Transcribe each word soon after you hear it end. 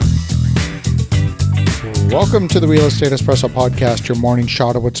Welcome to the Real Estate Espresso Podcast, your morning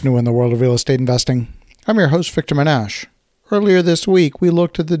shot of what's new in the world of real estate investing. I'm your host, Victor Menashe. Earlier this week, we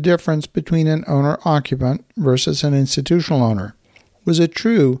looked at the difference between an owner-occupant versus an institutional owner. Was it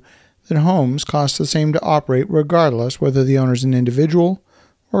true that homes cost the same to operate regardless whether the owner is an individual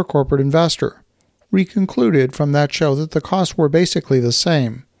or a corporate investor? We concluded from that show that the costs were basically the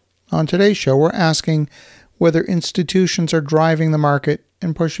same. On today's show, we're asking whether institutions are driving the market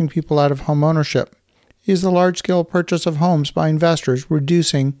and pushing people out of home ownership. Is the large-scale purchase of homes by investors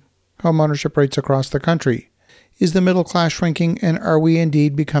reducing home ownership rates across the country? Is the middle class shrinking, and are we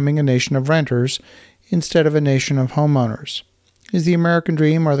indeed becoming a nation of renters instead of a nation of homeowners? Is the American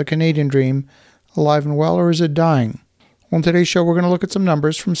dream or the Canadian dream alive and well, or is it dying? On today's show, we're going to look at some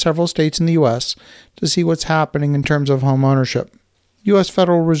numbers from several states in the U.S. to see what's happening in terms of home ownership. U.S.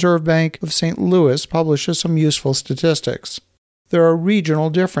 Federal Reserve Bank of St. Louis publishes some useful statistics. There are regional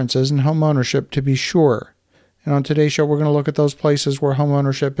differences in home ownership, to be sure. And on today's show, we're going to look at those places where home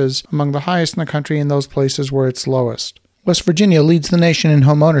ownership is among the highest in the country and those places where it's lowest. West Virginia leads the nation in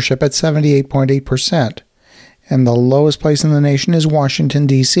home ownership at 78.8%. And the lowest place in the nation is Washington,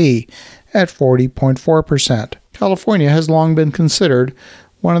 D.C. at 40.4%. California has long been considered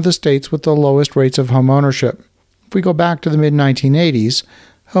one of the states with the lowest rates of home ownership. If we go back to the mid-1980s,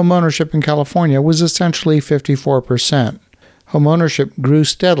 home ownership in California was essentially 54%. Home ownership grew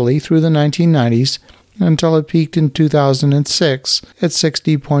steadily through the 1990s until it peaked in 2006 at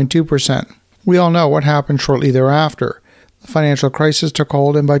 60.2%. We all know what happened shortly thereafter. The financial crisis took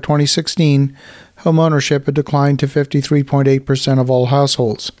hold, and by 2016, home ownership had declined to 53.8% of all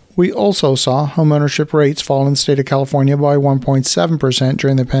households. We also saw home ownership rates fall in the state of California by 1.7%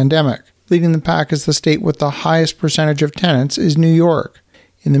 during the pandemic. Leading the pack as the state with the highest percentage of tenants is New York.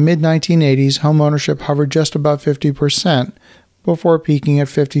 In the mid-1980s, home ownership hovered just above 50%, before peaking at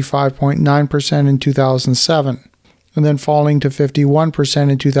 55.9% in 2007, and then falling to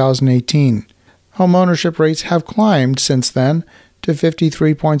 51% in 2018. Home ownership rates have climbed since then to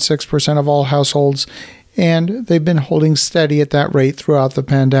 53.6% of all households, and they've been holding steady at that rate throughout the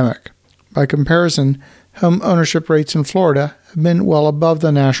pandemic. By comparison, home ownership rates in Florida have been well above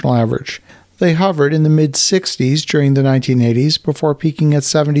the national average. They hovered in the mid-60s during the 1980s before peaking at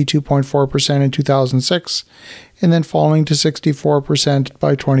 72.4% in 2006 and then falling to 64%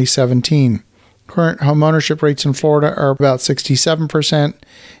 by 2017. Current home ownership rates in Florida are about 67%,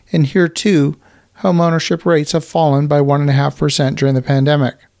 and here too, home ownership rates have fallen by 1.5% during the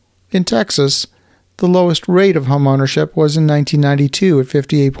pandemic. In Texas, the lowest rate of home ownership was in 1992 at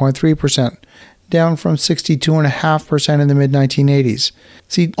 58.3%. down from 62.5% in the mid-1980s.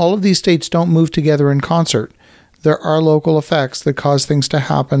 See, all of these states don't move together in concert. There are local effects that cause things to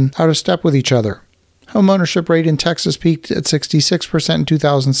happen out of step with each other. Home ownership rate in Texas peaked at 66% in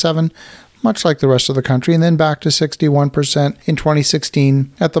 2007, much like the rest of the country, and then back to 61% in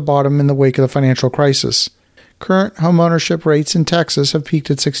 2016 at the bottom in the wake of the financial crisis. Current home ownership rates in Texas have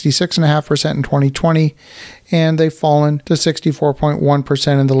peaked at 66.5% in 2020, and they've fallen to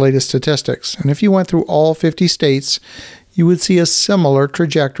 64.1% in the latest statistics. And if you went through all 50 states, you would see a similar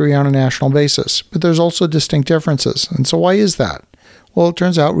trajectory on a national basis. But there's also distinct differences. And so why is that? Well, it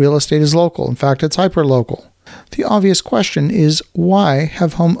turns out real estate is local. In fact, it's hyper-local. The obvious question is, why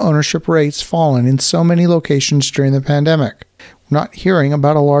have home ownership rates fallen in so many locations during the pandemic? We're not hearing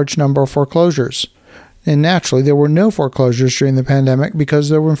about a large number of foreclosures. And naturally, there were no foreclosures during the pandemic because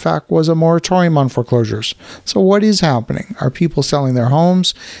there, in fact, was a moratorium on foreclosures. So what is happening? Are people selling their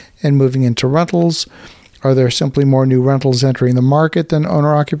homes and moving into rentals? Are there simply more new rentals entering the market than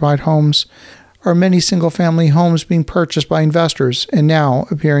owner-occupied homes? Are many single-family homes being purchased by investors and now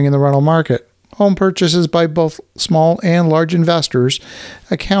appearing in the rental market? Home purchases by both small and large investors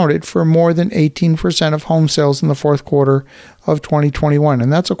accounted for more than 18% of home sales in the fourth quarter of 2021,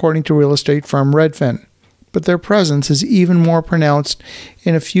 and that's according to real estate firm Redfin. But their presence is even more pronounced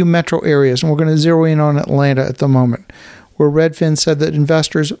in a few metro areas, and we're going to zero in on Atlanta at the moment, where Redfin said that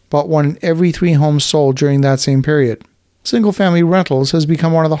investors bought one in every 3 homes sold during that same period. Single-family rentals has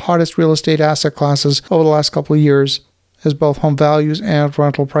become one of the hottest real estate asset classes over the last couple of years, as both home values and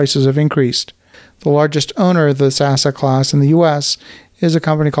rental prices have increased. The largest owner of this asset class in the U.S. is a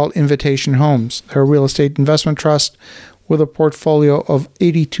company called Invitation Homes. They're a real estate investment trust with a portfolio of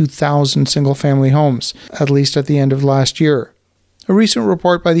 82,000 single-family homes, at least at the end of last year. A recent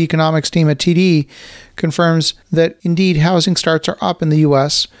report by the economics team at TD confirms that indeed housing starts are up in the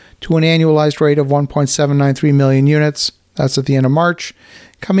U.S. to an annualized rate of 1.793 million units. That's at the end of March,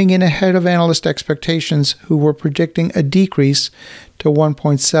 coming in ahead of analyst expectations who were predicting a decrease to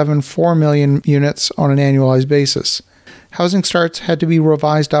 1.74 million units on an annualized basis. Housing starts had to be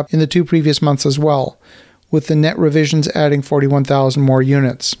revised up in the 2 previous months as well, with the net revisions adding 41,000 more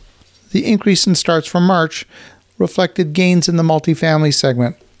units. The increase in starts from March reflected gains in the multifamily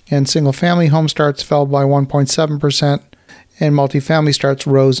segment, and single-family home starts fell by 1.7%, and multifamily starts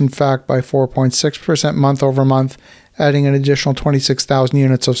rose, in fact, by 4.6% month over month, adding an additional 26,000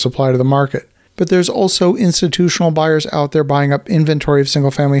 units of supply to the market. But there's also institutional buyers out there buying up inventory of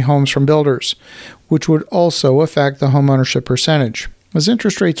single-family homes from builders, which would also affect the homeownership percentage. As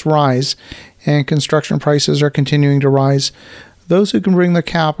interest rates rise and construction prices are continuing to rise, those who can bring the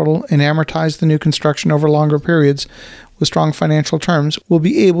capital and amortize the new construction over longer periods with strong financial terms will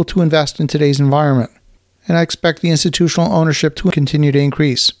be able to invest in today's environment. And I expect the institutional ownership to continue to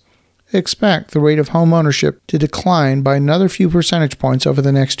increase. I expect the rate of home ownership to decline by another few percentage points over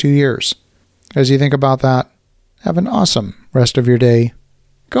the next 2 years. As you think about that, have an awesome rest of your day.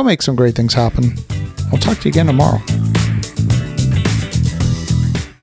 Go make some great things happen. I'll talk to you again tomorrow.